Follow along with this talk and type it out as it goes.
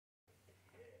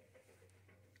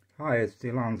Hi, it's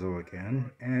Delonzo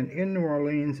again, and in New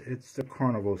Orleans it's the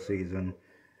carnival season,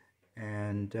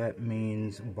 and that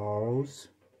means balls,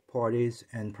 parties,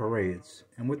 and parades.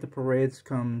 And with the parades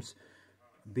comes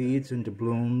beads and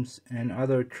doubloons and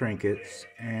other trinkets,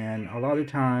 and a lot of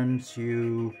times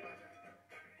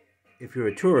if you're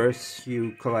a tourist,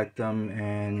 you collect them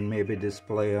and maybe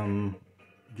display them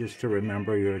just to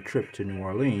remember your trip to New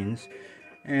Orleans.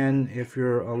 And if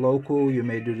you're a local, you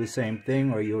may do the same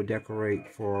thing, or you'll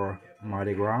decorate for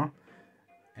Mardi Gras.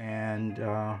 And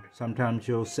sometimes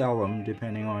you'll sell them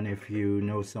depending on if you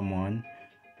know someone.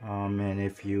 And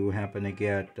if you happen to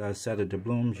get a set of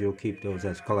doubloons, you'll keep those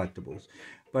as collectibles.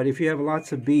 But if you have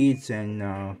lots of beads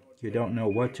and you don't know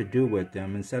what to do with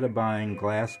them, instead of buying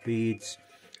glass beads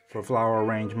for flower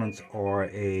arrangements or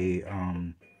a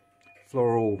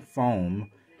floral foam,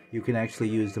 you can actually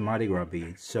use the Mardi Gras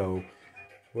beads. So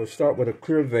we'll start with a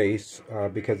clear vase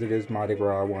because it is Mardi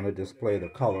Gras. I want to display the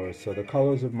colors. So the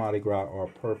colors of Mardi Gras are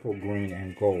purple, green,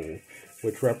 and gold,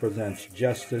 which represents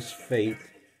justice, faith,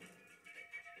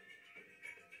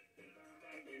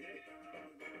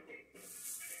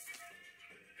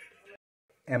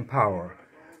 and power.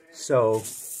 So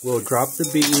we'll drop the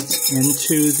beads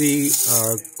into the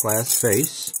glass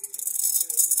vase.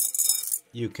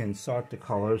 You can sort the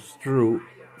colors through,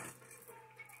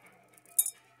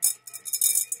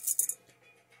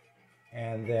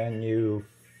 and then you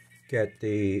get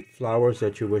the flowers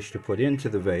that you wish to put into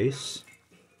the vase.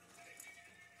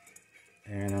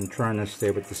 And I'm trying to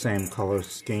stay with the same color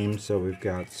scheme, so we've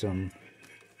got some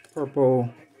purple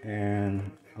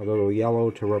and a little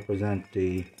yellow to represent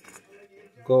the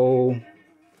gold,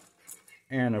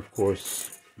 and of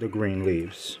course the green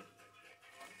leaves.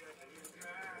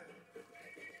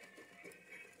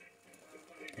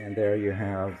 And there you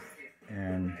have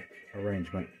an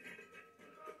arrangement.